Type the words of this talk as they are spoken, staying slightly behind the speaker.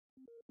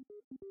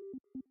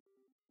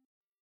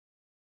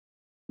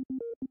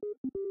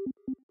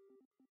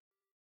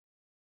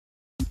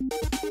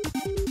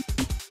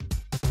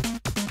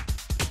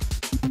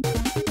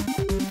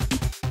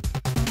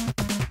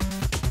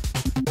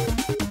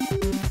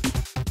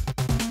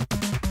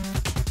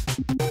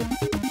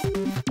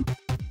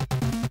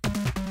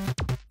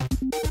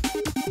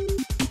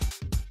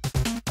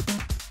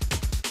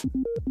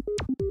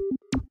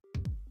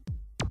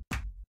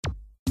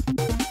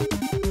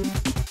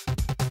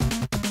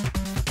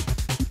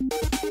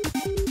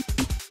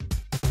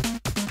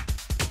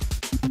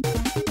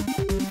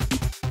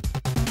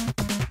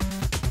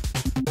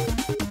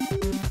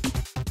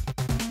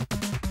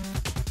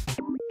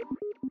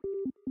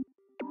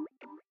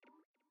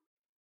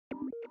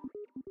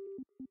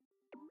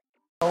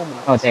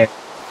Oh, there.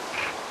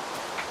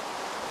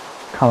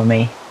 Cover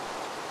me.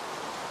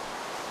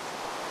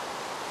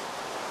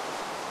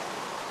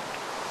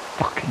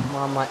 Fucking.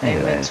 Man, my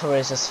inventory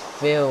is just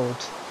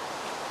filled.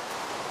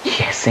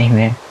 Yeah, same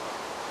there.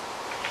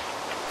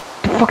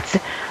 The fuck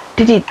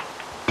did he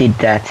did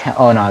that?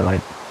 Oh no, I got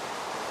it.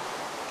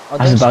 Oh,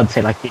 I was about to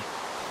say like it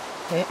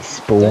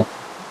spawn.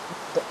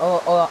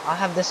 Oh, I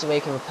have this way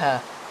you can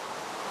repair.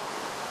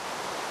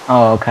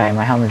 Oh, okay.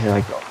 My helmet is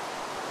like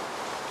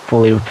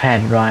fully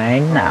repaired right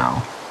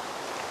now.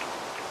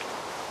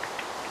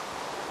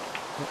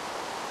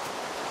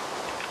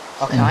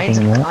 Okay, I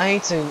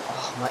need to.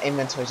 Oh, my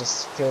inventory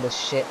just filled as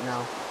shit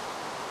now.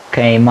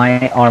 Okay,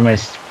 my armor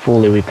is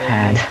fully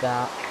repaired.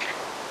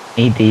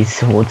 Need these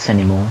swords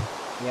anymore.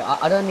 Yeah,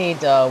 I don't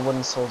need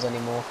wooden swords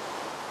anymore.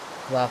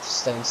 Cause I have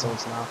stone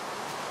swords now.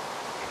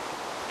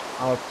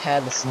 I'll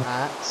repair this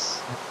axe.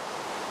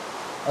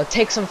 I'll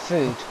take some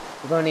food.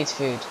 We're gonna need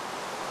food.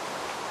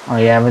 Oh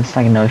yeah, but it's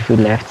like no food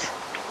left.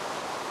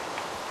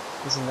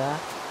 Isn't there?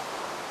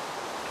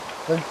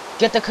 But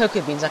get the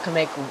cocoa beans. I can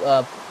make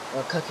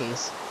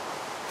cookies.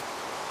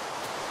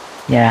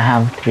 Yeah, I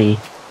have 3.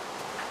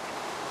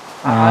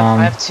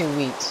 I have 2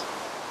 wheat.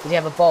 Did you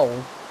have a bowl?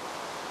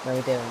 No,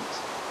 we didn't.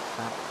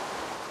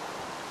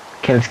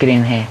 Okay, let's get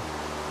in here.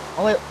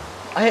 Oh wait,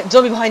 I hit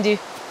zombie behind you.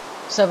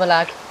 Server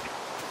lag.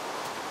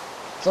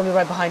 Zombie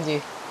right behind you.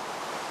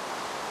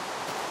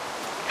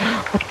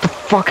 What the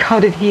fuck? How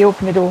did he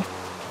open the door?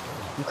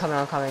 I'm coming.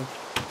 I'm coming.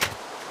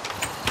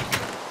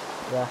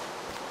 Yeah.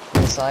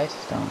 Inside.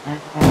 Don't.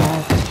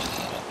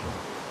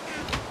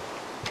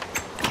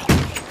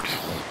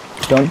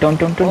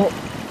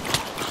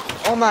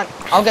 Oh man,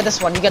 I'll get this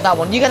one. You get that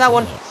one. You get that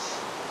one.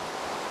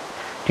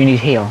 Do you need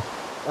heal?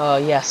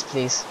 Yes,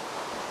 please.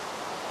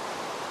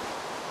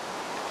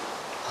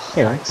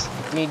 Here. Thanks.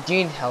 Do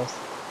you need health?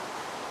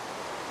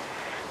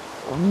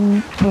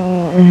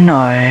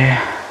 No.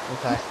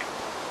 Okay.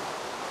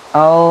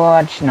 Oh,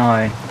 actually,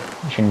 no.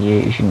 You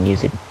shouldn't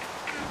use it.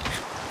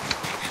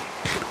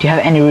 Do you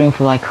have any room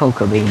for like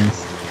cocoa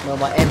beans? No,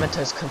 my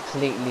inventory's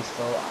completely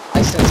full.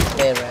 I still need to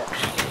clear it.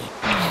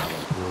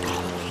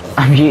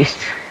 I'm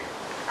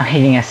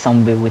hitting a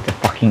zombie with a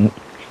fucking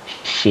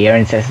shear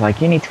and it says like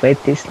you need to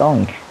wait this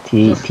long to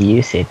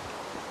use it.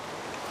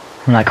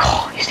 I'm like,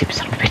 oh, you stupid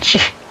son of a bitch.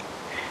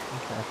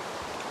 Okay.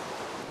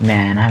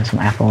 Man, I have some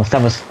apples.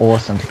 That was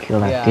awesome to kill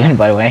that Yeah. dude,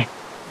 by the way.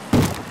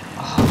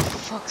 Oh, for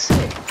fuck's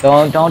sake.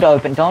 Don't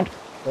open, don't.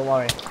 Don't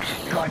worry.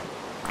 God.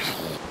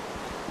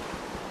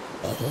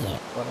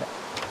 Got it.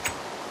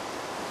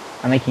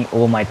 I'm making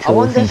all my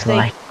tools into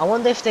like... I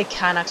wonder if they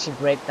can actually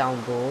break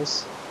down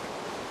doors.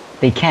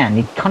 They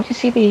can. Can't you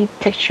see the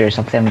textures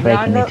of them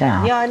breaking it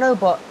down? Yeah, I know,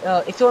 but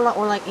if you're not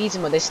on like easy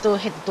mode, they still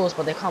hit the doors,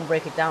 but they can't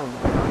break it down.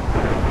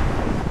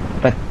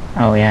 But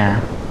oh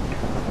yeah.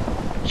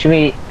 Should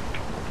we?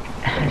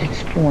 Let's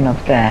spawn up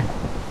there.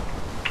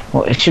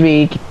 Well, should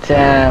we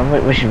get?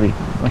 What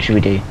should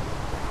we do?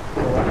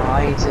 Well,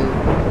 I need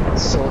to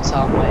sort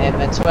out my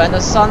inventory, and the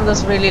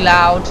thunder's really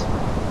loud.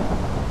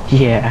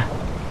 Yeah,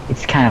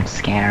 it's kind of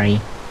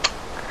scary.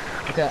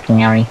 Okay.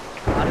 Scary.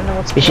 I don't know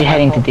what's. We should head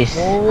into this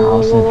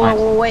house and find.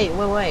 Whoa,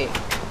 wait.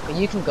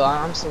 You can go.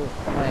 I'm still.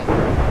 Wait.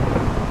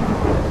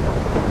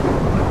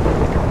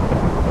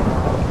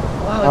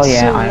 Wow, it's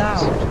so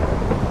loud.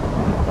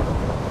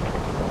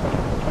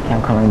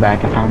 I'm coming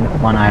back. I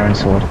found 1 iron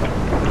sword. Okay,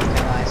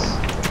 nice.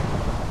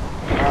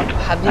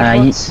 Have you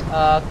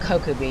got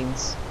cocoa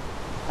beans?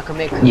 I can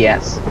make cookies.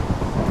 Yes.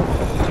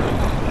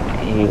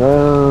 There you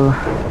go.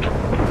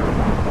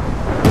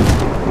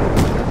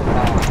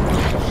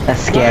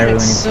 That's scary when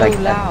it's so like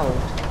loud.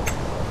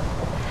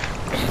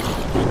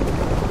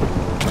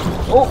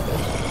 Oh!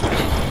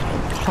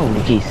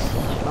 Holy jeez.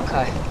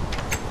 Okay.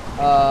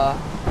 I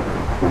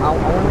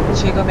want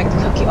to go make the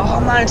cookie. Oh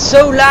man, it's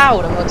so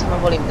loud! I'm gonna turn my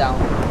volume down.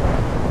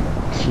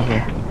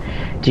 Yeah.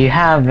 Do you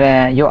have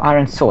your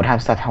iron sword?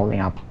 How's that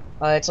holding up?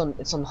 It's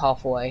on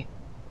halfway.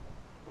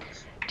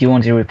 Do you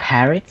want to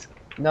repair it?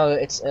 No,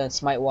 it's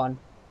smite 1.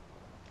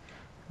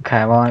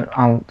 Okay, well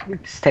I'll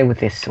stay with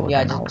this sword.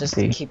 Yeah, just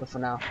keep it for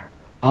now.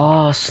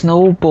 Oh,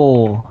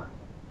 snowball!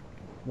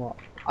 What?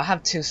 I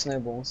have 2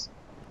 snowballs.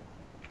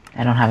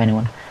 I don't have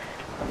anyone.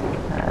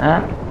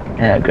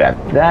 Grab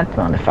that,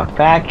 run the fuck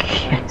back.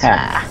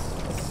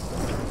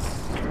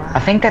 Man, I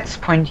think that's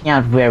pointing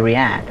out where we're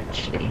at,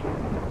 actually.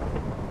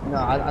 No,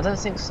 I don't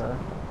think so.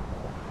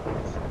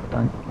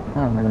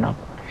 No, maybe not.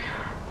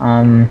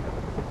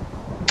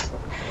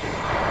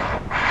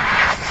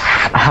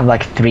 I have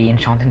like 3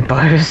 enchanted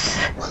bows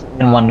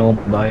and 1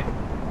 normal bow.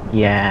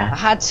 Yeah. I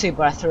had to,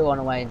 but I threw one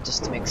away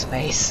just to make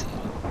space.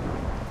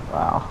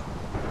 Wow.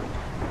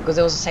 Because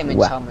it was the same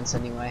enchantments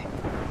anyway.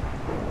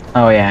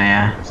 Oh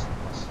yeah.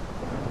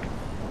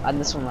 And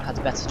this one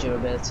had better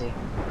durability.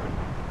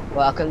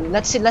 Well, okay,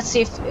 let's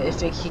see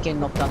if he can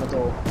knock down the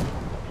door.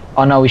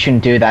 Oh no, we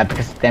shouldn't do that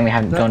because then we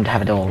don't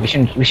have a door. We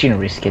shouldn't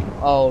risk it.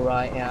 Oh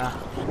right, yeah.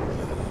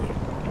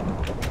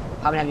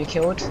 How many have you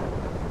killed?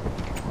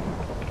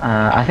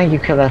 I think you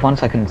killed that one,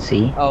 so I couldn't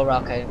see. Oh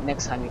right, okay.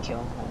 Next time you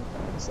kill,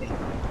 let's see.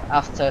 I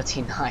have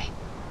 39.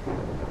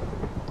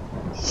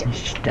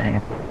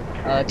 Damn.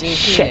 Do you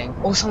healing?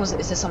 Oh, it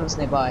says someone's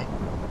nearby.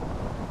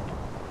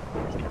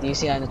 Do you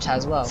see that in the chat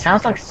as well?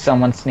 Sounds like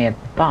someone's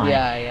nearby.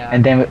 Yeah.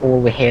 And then all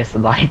we hear is the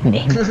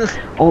lightning.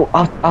 Oh,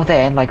 out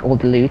there, like all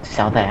the loot is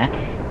out there.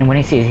 And when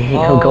he sees it,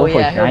 he'll go for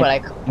it, right?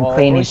 Like, and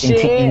clean his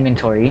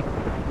inventory.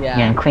 Yeah,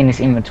 and clean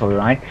his inventory,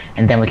 right?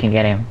 And then we can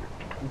get him.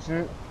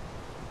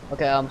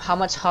 Okay, how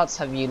much hearts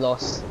have you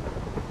lost?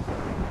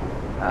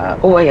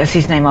 Oh, wait, I see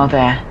his name out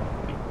there.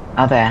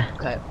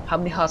 Okay, how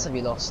many hearts have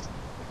you lost?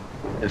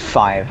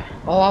 5.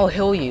 Oh, I'll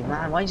heal you,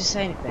 man. Why didn't you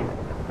say anything?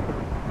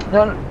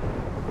 No,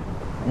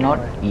 not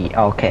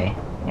okay.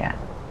 Yeah.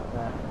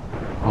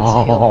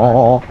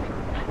 Heal, Oh,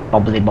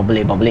 bubbly.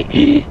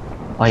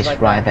 Oh, he's like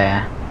right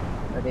that.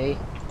 there. Ready?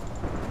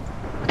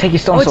 Take your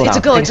stone sword out. It's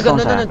a girl. Take your stone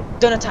sword out. No,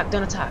 don't attack.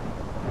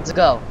 It's a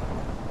girl.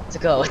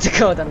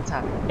 Don't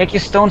attack. Take your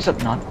stone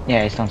sword. Not.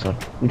 Yeah, stone sword.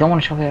 We don't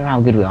want to show her how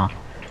good we are.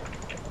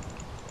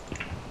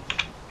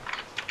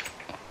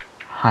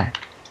 Hi.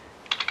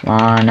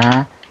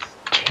 Wanna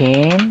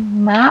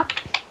team up?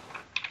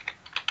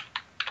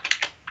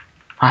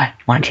 Hi.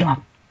 Wanna team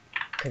up?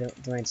 Okay,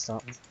 don't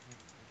stop.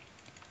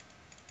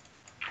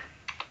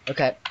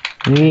 Okay.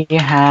 We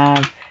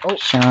have I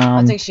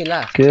some think she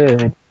left.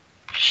 good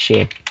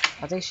shit.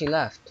 I think she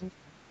left.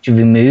 Should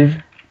we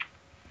move?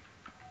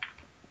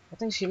 I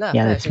think she left.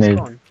 Yeah, let's move.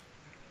 Gone.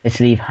 Let's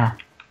leave her.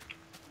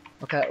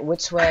 Okay,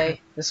 which way?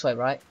 This way,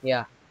 right?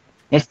 Yeah.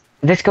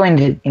 Let's go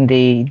in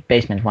the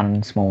basement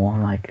once more.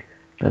 Like,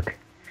 look.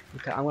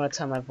 Okay, I'm gonna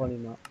turn my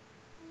volume up.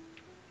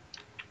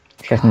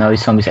 Because no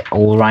zombies at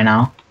all right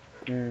now.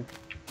 There's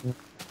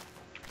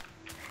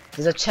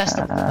a chest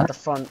at the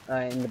front,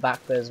 in the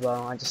back there as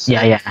well. I just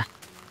Yeah.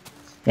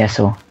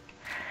 So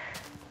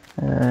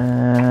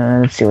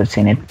let's see what's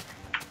in it.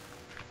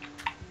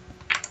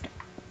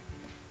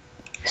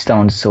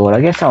 Stone sword.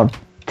 I guess I'll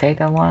take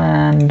that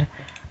one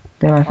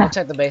and I'll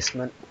check the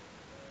basement.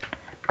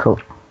 Cool.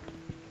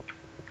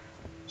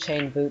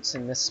 Chain boots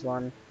in this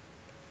one.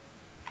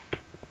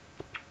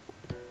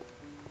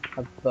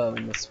 A bow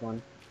in this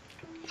one.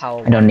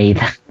 Power. I don't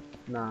need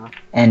Nah.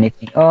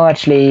 anything. Oh,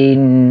 actually,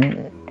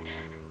 can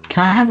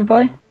I have a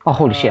bow? Oh,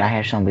 holy shit! I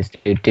have zombies.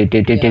 Dude.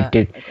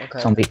 Okay.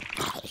 Zombie.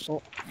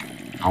 Oh.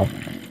 Ow.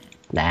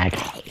 Lag.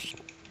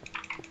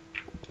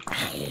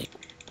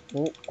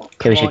 Oh,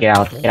 Okay, we should get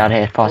out. Get out of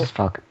here fast as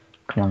fuck.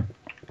 Come on.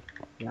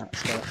 Yeah,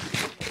 let's go.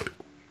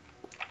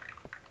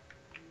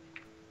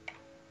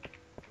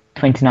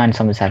 29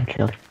 zombies have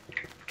killed.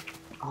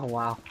 Oh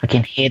wow. I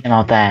can hear them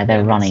out there.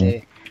 They're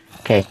running.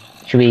 Okay,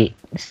 should we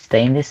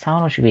stay in this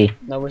town or should we?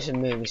 No, we should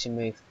move.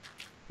 We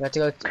have to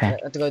go. Okay.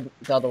 We have to go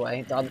the other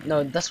way.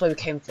 No, that's where we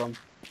came from.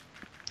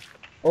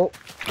 Oh.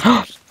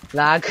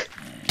 Lag.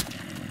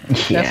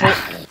 Yeah.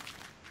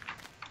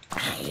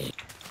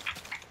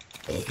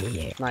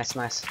 Nice.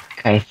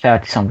 Okay,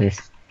 30 zombies.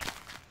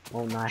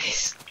 Oh,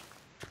 nice.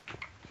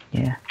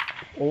 Yeah.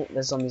 Oh,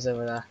 there's zombies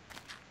over there.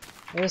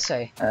 What do they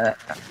say?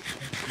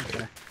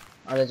 Okay.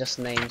 Are they just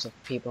names of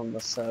people on the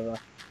server?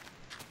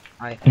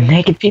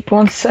 Naked people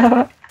on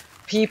server?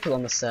 People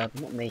on the server,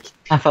 not naked.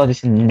 I thought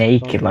this is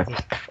naked, like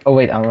what the Oh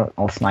wait,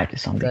 I'll snipe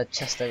this zombie. The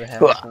chest over here,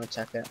 I'm gonna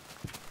check it.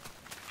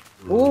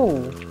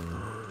 Ooh!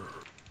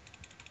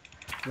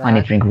 I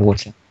need to drink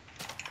water.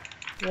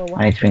 Well,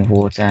 I need to drink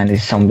water and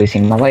there's zombies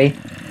in my way.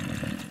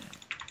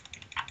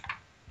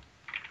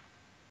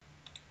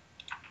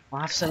 I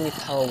have so many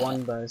power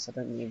 1 bows, I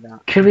don't need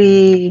that. Could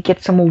we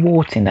get some more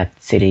water in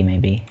that city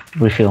maybe?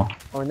 Refill.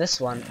 Oh, in this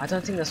one, I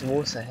don't think there's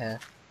water here.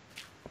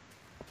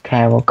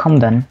 Okay, well come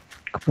then.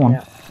 Come on.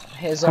 Yeah.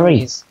 Here's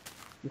zombies.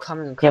 I'm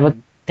coming. Yeah, but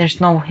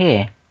there's no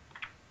here.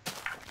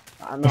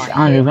 It's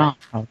underground.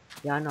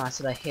 Yeah, I know, I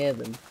said I hear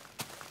them.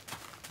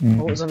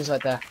 Mm. Oh, zombies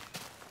right there.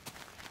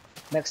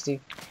 Next to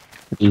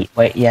you.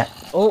 Wait, yeah.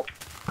 Oh!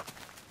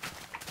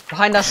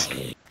 Behind us!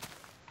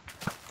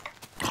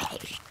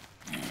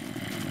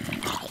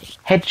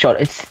 Headshot.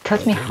 It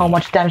tells me how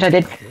much damage I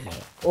did.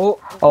 Oh,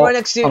 right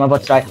next to you. I'm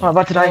about to die.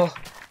 Oh.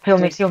 Heal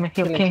me.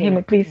 Can you heal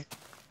me, please?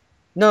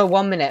 No,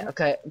 1 minute.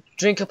 Okay,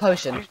 drink a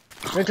potion.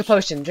 Drink a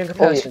potion.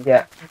 Oh,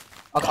 yeah.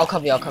 I'll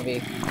cover you. Oh,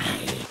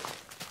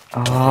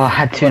 I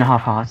had 2.5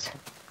 hearts.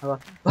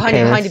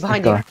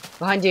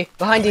 Behind you.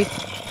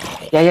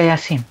 Yeah, I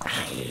see him.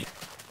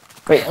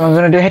 Wait, I'm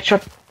gonna do a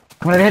headshot.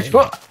 Come on, the hedge.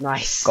 Whoa!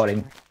 Nice. Got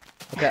him.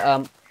 Okay,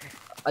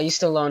 are you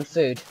still low on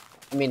food?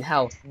 I mean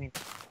health.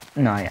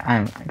 No,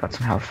 I got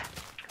some health.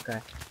 Okay.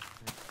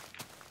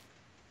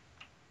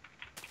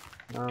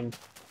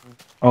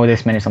 Oh,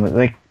 there's many zombies.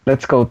 Like,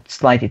 let's go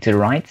slightly to the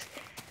right.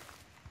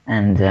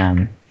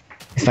 And,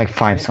 it's like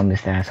 5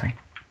 zombies there, so.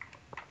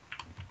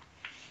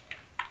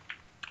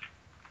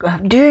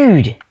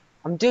 Dude!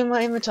 I'm doing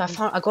my inventory.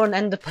 I got an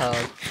ender pearl.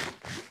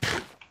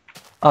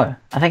 Oh,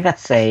 I think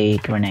that's a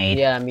grenade.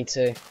 Yeah, me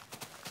too.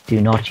 Do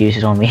not use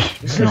it on me.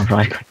 Do not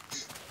right click.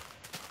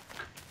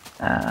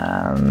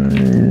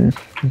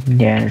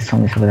 Yeah, there's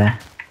zombies over there.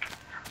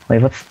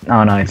 Wait, what's...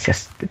 Oh no, it's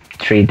just the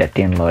tree that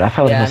didn't load. I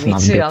thought it was me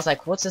another too. bit. I was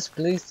like, what's this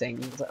blue thing?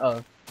 I was like,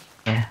 oh.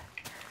 Yeah.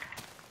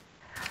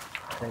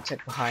 Okay,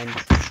 check behind.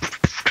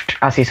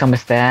 I see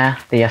zombies there.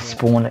 They just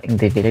spawned in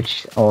the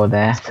village over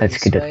there, so it's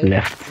good that we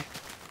left.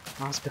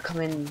 Oh, it's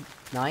becoming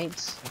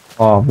night.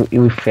 Oh,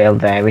 we failed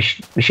there. We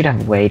should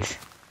have waited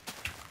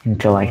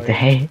until like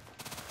day.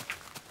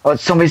 Oh,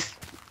 it's zombies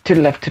to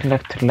the left, to the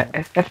left, to the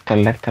left, left, to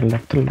the left, to the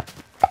left, to the left.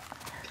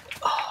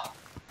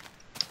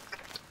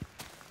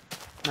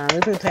 Man,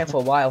 we've been playing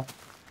for a while.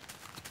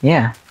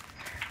 Yeah.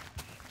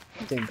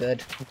 Doing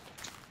good.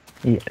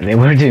 Yeah, they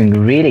were doing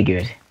really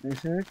good.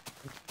 Mhm.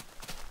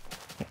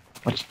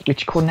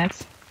 Which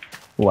coordinates?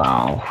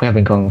 Wow, we have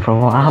been going for a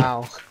while.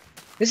 Wow.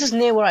 This is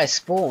near where I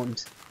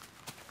spawned.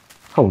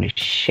 Holy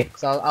shit.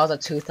 So I was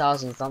at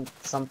 2000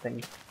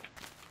 something.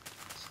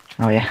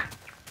 Oh yeah.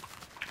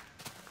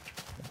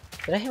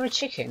 Did I hear a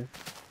chicken?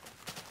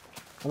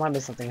 Or might be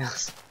something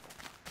else.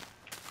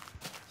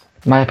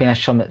 Might have been a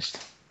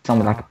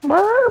someone like I'm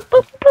on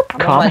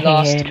my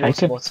last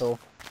water bottle.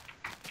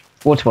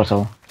 Water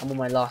bottle. I'm on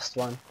my last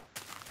one.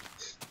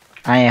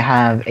 I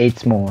have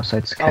 8 more, so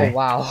it's okay. Oh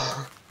wow.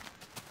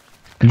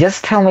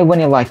 Just tell me when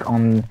you're like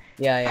on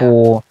Yeah.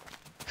 4,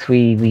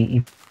 3.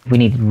 We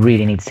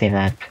really need to say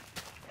that.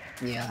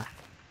 Yeah.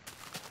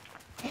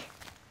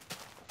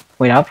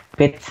 Wait up a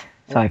bit,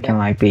 so I can yeah.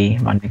 like be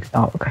running.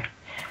 Oh, okay.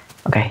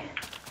 Okay.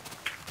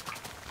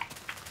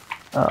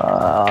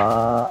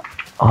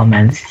 Oh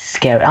man, this is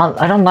scary.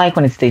 I don't like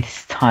when it's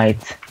this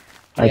tight,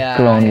 like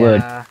grown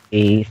wood,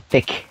 a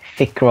thick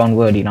grown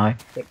wood, you know,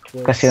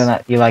 because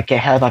you like get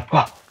held like,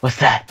 whoa, what's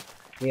that?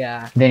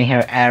 Yeah. Then you hear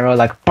an arrow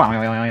like,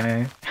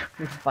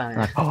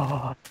 like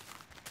oh,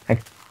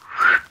 like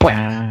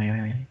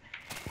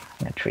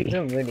in a tree.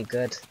 You're doing really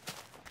good.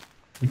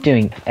 You're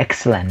doing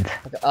excellent.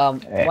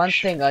 Okay, one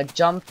thing,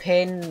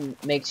 jumping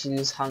makes you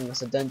lose hunger,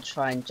 so don't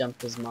try and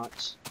jump as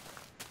much.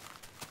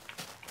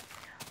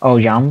 Oh,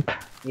 jump.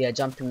 Yeah,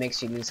 jumping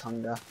makes you lose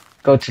hunger.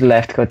 Go to the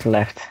left, go to the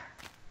left.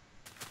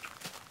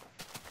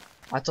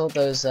 I thought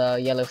those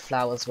yellow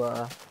flowers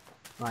were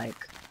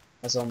like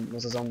was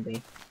a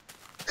zombie.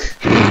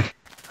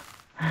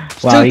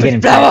 Wow, you're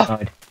getting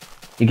paranoid.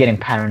 You're getting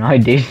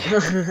paranoid, dude.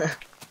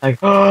 Like,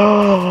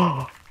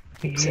 oh,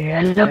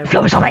 yellow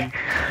flowers on me.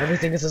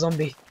 Everything is a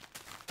zombie.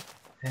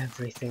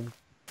 Everything.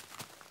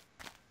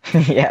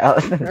 Yeah, I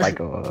was like,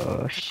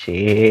 oh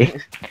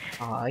shit.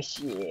 Oh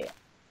shit.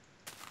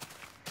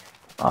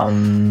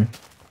 You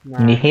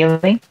need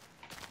healing?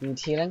 You need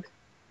healing?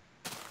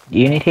 Do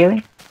you need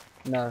healing?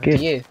 No. Good.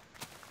 Do you?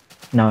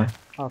 No.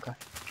 Okay.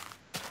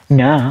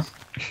 No.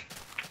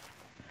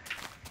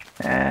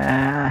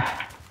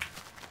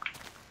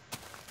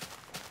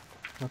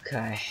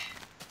 Okay.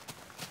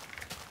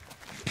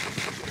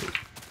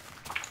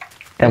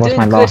 That was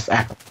my last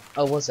apple.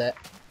 Oh, was it?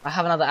 I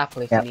have another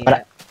apple if Yeah, you need but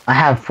it. I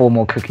have 4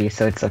 more cookies,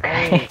 so it's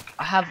okay. Oh,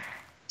 I have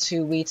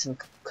 2 wheat and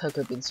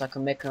cocoa beans, so I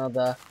can make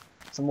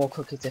some more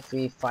cookies if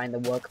we find the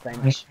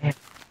workbench.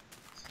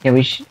 Yeah,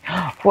 we should.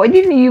 Why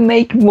didn't you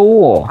make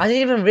more? I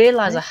didn't even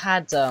realize I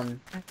had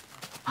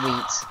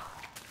wheat.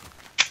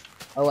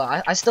 Oh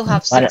well, I still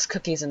have 6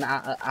 cookies and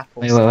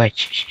apples. Wait.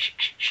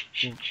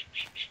 Shh.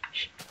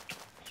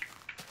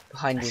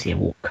 Behind you. I see a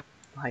walk.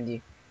 Behind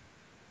you.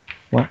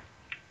 What?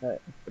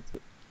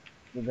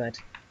 You're good.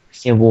 I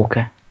see a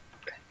walker.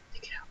 Okay,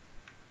 take it out.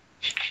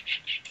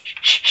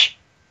 Shh.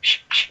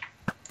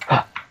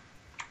 Ah,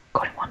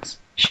 got him once.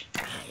 Shh.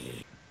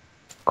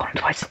 Got him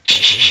twice.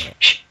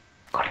 Shh.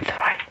 Got him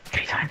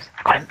 3 times.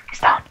 I got him. He's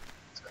down.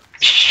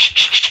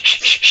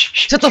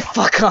 Shh. Shut the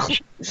fuck up!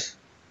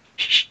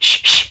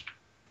 Shh.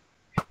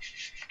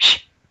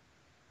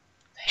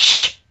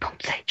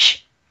 Don't say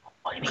shh.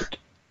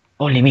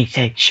 Only me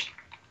say shh.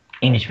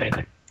 English very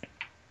good.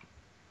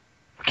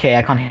 Okay,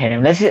 I can't hit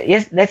him. Let's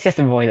just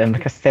avoid them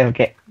because they'll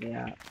get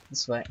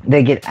this way.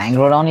 They get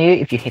angered on you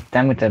if you hit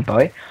them with the bow.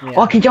 Yeah.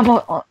 Oh, I can jump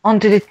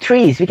onto the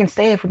trees. We can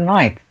stay here for the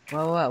night.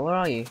 Where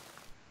are you?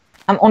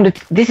 I'm on the.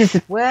 This is.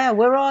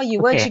 Where are you?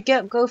 Where'd Okay.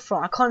 you go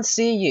from? I can't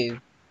see you.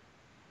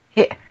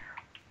 Here.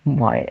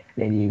 Why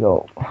did you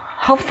go?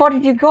 How far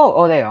did you go?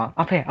 Oh, there you are.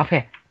 Up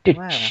here. Dude.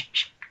 Where?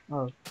 Shh.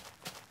 Oh,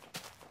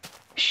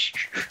 Shh.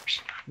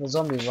 the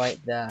zombie right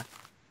there.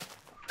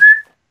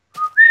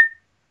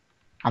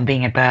 I'm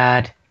being a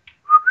bird.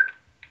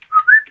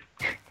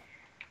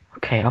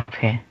 Okay, up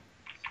here.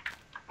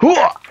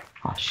 Oh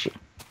shit.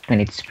 Do I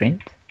need to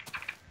sprint?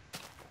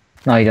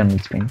 No, you don't need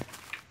to sprint.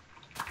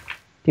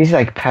 This is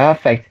like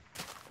perfect.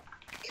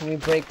 Can we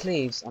break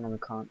leaves? Oh no, we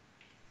can't.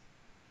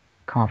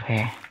 Come up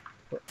here.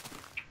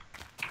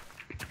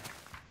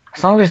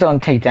 As long as we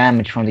don't take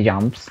damage from the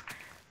jumps,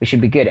 we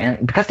should be good.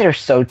 And because they're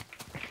so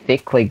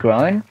thickly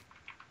grown,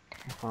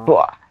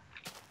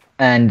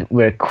 and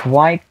we're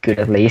quite good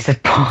at least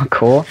at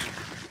parkour,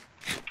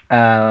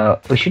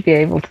 we should be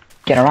able to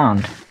get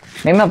around.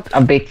 Maybe not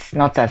a bit,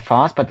 not that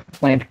fast, but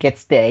when it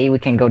gets day, we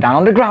can go down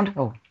on the ground.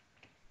 Oh.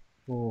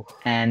 Ooh.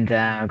 And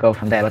go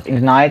from there. But in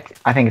the night,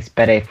 I think it's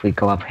better if we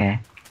go up here.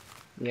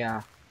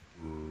 Yeah.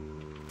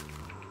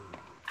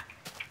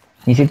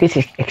 You see, this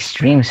is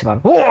extreme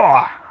about.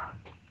 Whoa!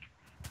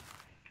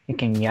 You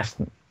can just.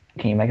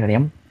 Can you make that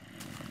jump?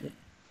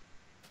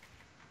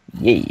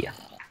 Yeah.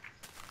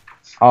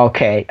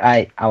 Okay,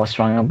 I was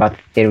wrong, but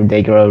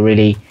they grow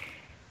really.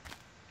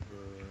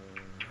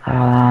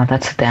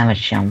 That's a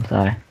damage jump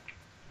though.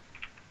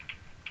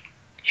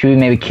 Should we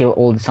maybe kill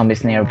all the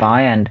zombies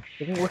nearby and?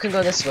 We can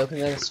go this way. We can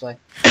go this way.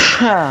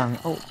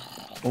 Oh,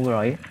 where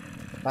are you?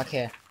 Back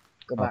here.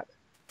 Go back.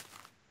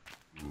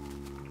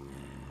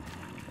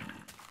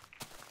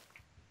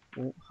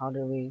 How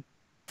do we?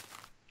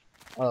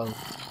 Oh,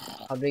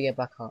 how do we get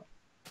back up?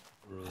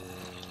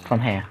 From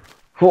here.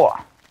 Whoa!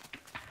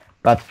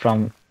 But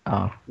from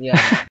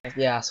Yeah,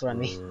 yeah, that's what I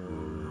mean.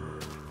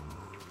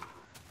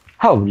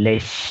 Holy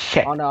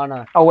shit! Oh no, oh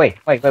no. Oh wait.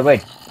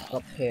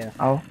 Up here.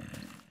 Oh.